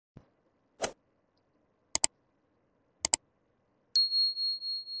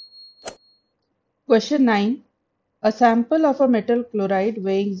Question 9. A sample of a metal chloride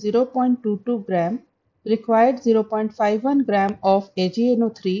weighing 0.22 gram required 0.51 gram of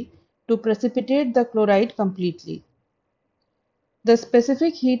AgNO3 to precipitate the chloride completely. The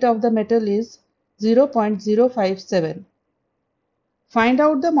specific heat of the metal is 0.057. Find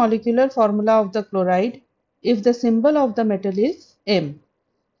out the molecular formula of the chloride if the symbol of the metal is M.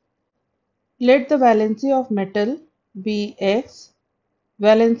 Let the valency of metal be X.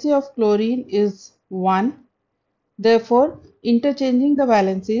 Valency of chlorine is 1. Therefore, interchanging the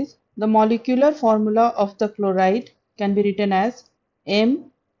valencies, the molecular formula of the chloride can be written as MClX.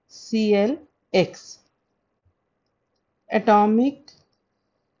 Atomic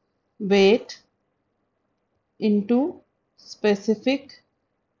weight into specific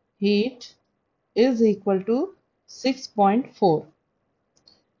heat is equal to 6.4.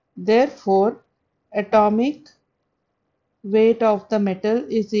 Therefore, atomic weight of the metal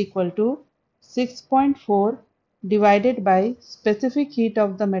is equal to 6.4 divided by specific heat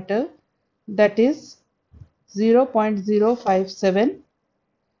of the metal, that is 0.057,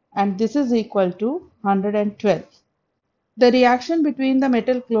 and this is equal to 112. The reaction between the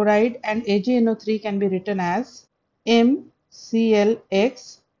metal chloride and AgNO3 can be written as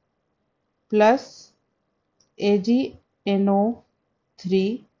MClX plus AgNO3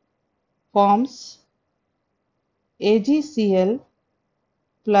 forms AgCl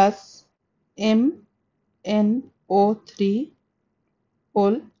plus MnO3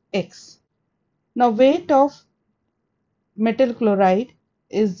 whole X. Now weight of metal chloride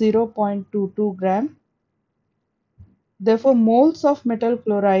is 0.22 gram. Therefore moles of metal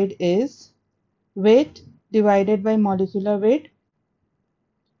chloride is weight divided by molecular weight,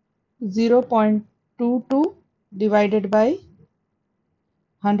 0.22 divided by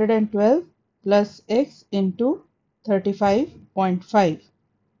 112 plus X into 35.5.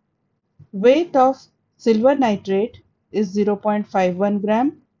 Weight of silver nitrate is 0.51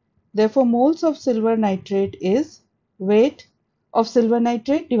 gram. Therefore, moles of silver nitrate is weight of silver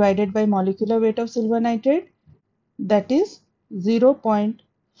nitrate divided by molecular weight of silver nitrate, that is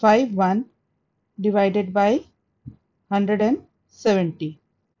 0.51 divided by 170.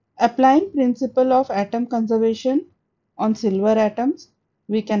 Applying principle of atom conservation on silver atoms,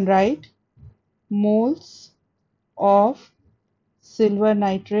 we can write moles of silver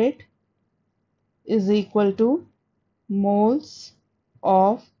nitrate is equal to moles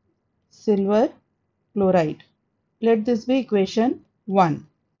of silver chloride. Let this be equation 1.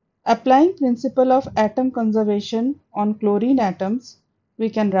 Applying principle of atom conservation on chlorine atoms, we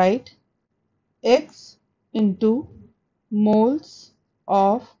can write X into moles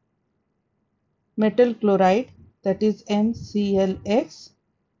of metal chloride, that is MClX,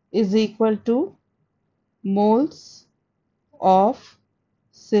 is equal to moles of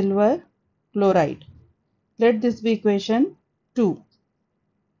silver chloride. Let this be equation 2.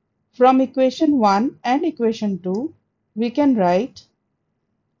 From equation 1 and equation 2, we can write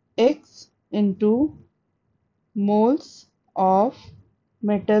X into moles of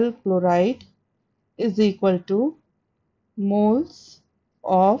metal chloride is equal to moles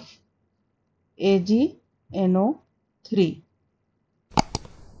of AgNO3.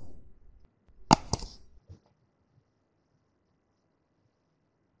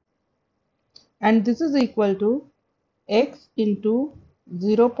 And this is equal to X into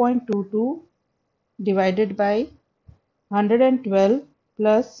 0.22 divided by 112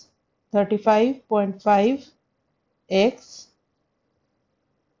 plus 35.5 X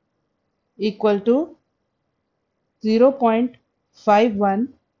equal to 0.51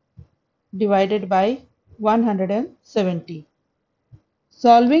 divided by 170.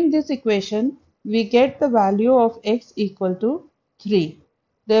 Solving this equation, we get the value of X equal to 3.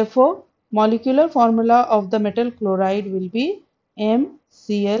 Therefore, molecular formula of the metal chloride will be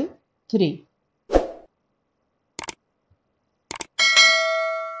MCl3.